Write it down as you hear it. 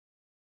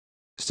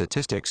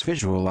Statistics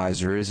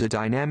Visualizer is a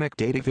dynamic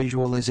data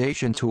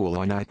visualization tool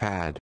on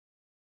iPad.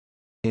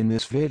 In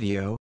this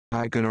video,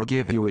 I'm gonna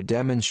give you a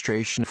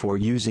demonstration for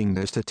using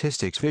the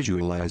Statistics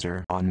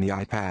Visualizer on the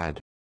iPad.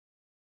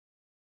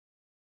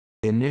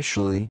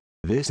 Initially,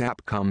 this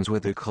app comes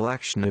with a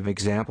collection of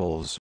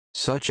examples,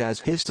 such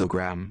as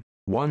histogram,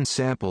 1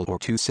 sample or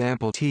 2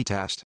 sample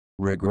t-test,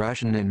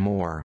 regression and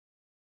more.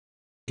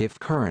 If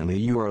currently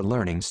you are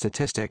learning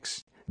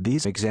statistics,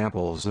 these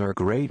examples are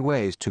great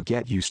ways to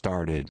get you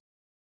started.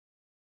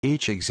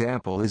 Each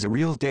example is a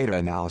real data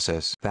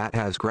analysis that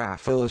has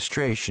graph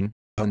illustration,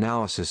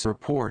 analysis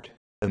report,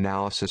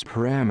 analysis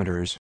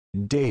parameters,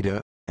 data,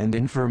 and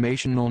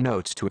informational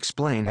notes to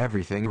explain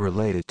everything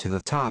related to the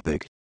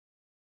topic.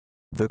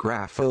 The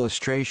graph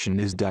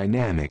illustration is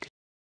dynamic.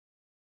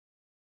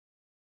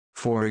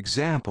 For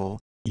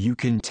example, you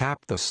can tap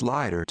the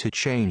slider to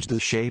change the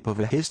shape of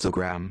a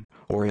histogram,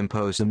 or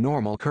impose a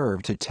normal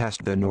curve to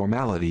test the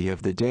normality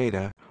of the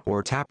data,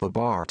 or tap a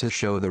bar to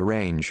show the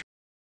range.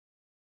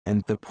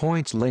 And the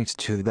points linked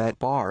to that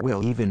bar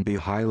will even be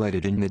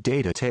highlighted in the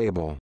data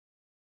table.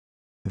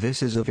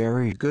 This is a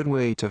very good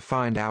way to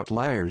find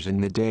outliers in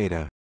the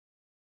data.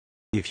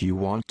 If you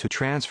want to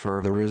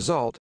transfer the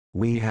result,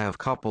 we have a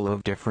couple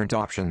of different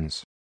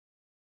options.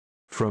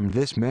 From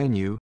this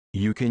menu,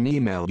 you can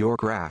email your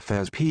graph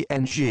as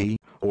PNG,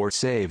 or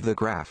save the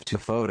graph to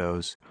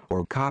photos,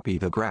 or copy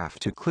the graph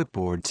to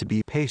clipboard to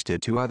be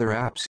pasted to other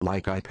apps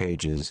like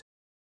iPages.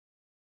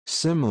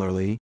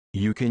 Similarly,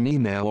 you can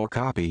email or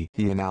copy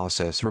the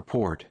analysis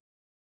report.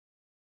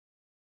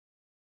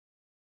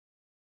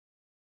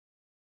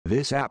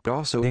 This app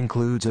also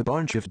includes a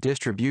bunch of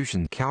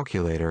distribution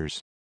calculators.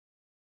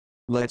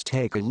 Let's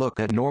take a look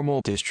at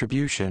normal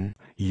distribution.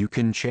 You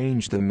can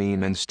change the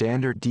mean and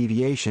standard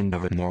deviation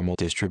of a normal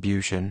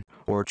distribution,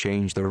 or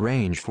change the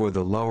range for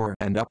the lower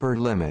and upper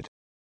limit.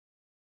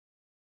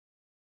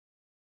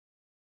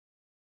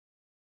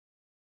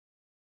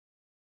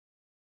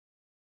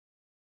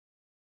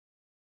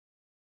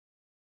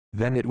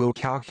 Then it will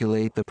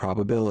calculate the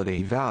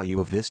probability value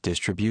of this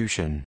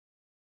distribution.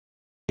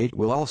 It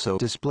will also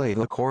display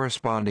the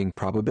corresponding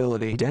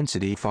probability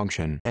density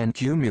function and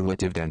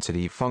cumulative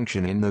density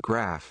function in the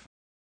graph.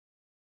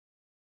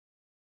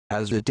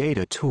 As a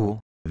data tool,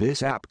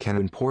 this app can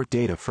import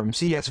data from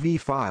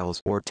CSV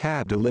files or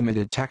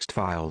tab-delimited text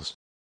files.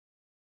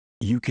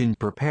 You can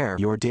prepare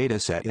your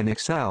dataset in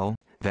Excel,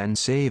 then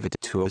save it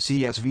to a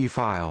CSV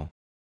file.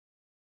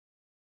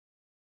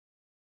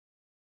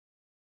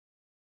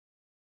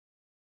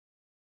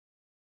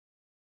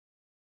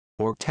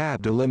 Or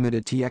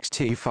tab-delimited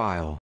txt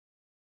file.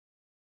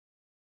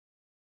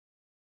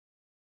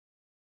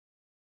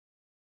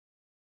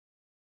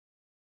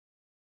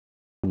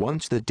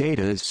 Once the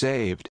data is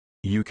saved,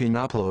 you can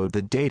upload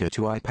the data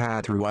to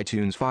iPad through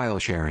iTunes file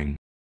sharing,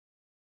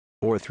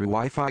 or through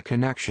Wi-Fi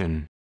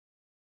connection.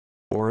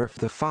 Or if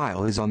the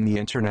file is on the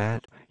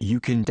internet, you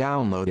can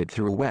download it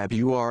through a web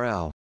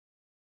URL.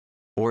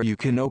 Or you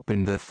can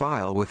open the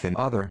file with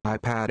another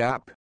iPad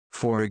app.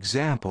 For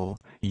example,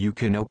 you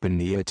can open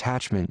the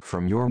attachment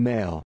from your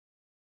mail.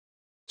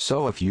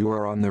 So if you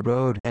are on the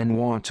road and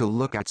want to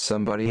look at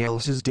somebody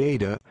else's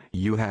data,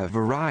 you have a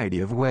variety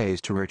of ways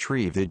to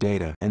retrieve the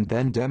data and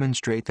then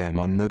demonstrate them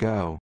on the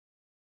go.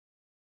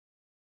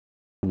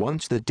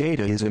 Once the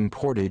data is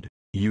imported,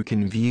 you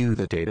can view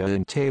the data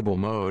in table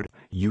mode.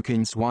 You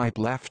can swipe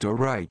left or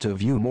right to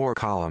view more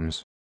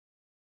columns,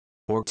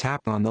 or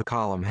tap on the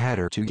column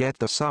header to get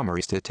the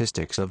summary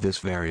statistics of this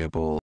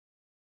variable.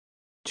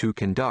 To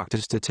conduct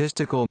a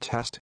statistical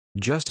test,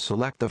 just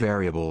select the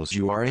variables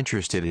you are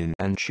interested in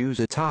and choose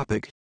a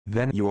topic,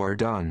 then you are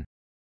done.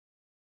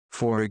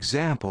 For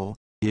example,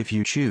 if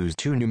you choose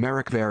 2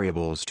 numeric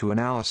variables to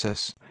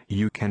analysis,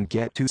 you can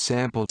get 2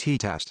 sample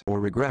t-test or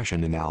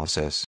regression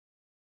analysis.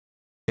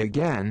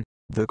 Again,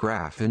 the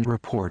graph and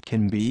report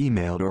can be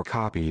emailed or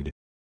copied.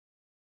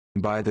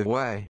 By the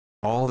way,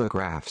 all the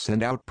graphs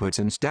and outputs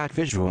in Stat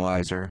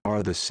Visualizer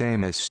are the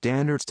same as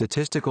standard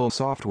statistical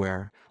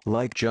software,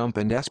 like JUMP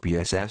and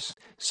SPSS,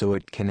 so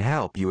it can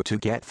help you to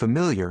get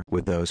familiar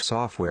with those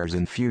softwares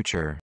in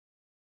future.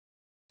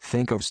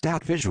 Think of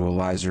Stat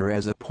Visualizer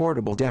as a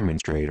portable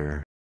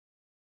demonstrator.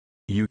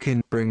 You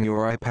can bring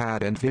your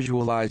iPad and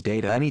visualize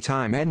data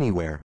anytime,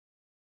 anywhere.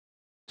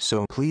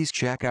 So please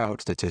check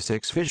out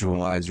Statistics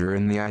Visualizer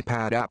in the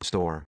iPad App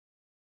Store.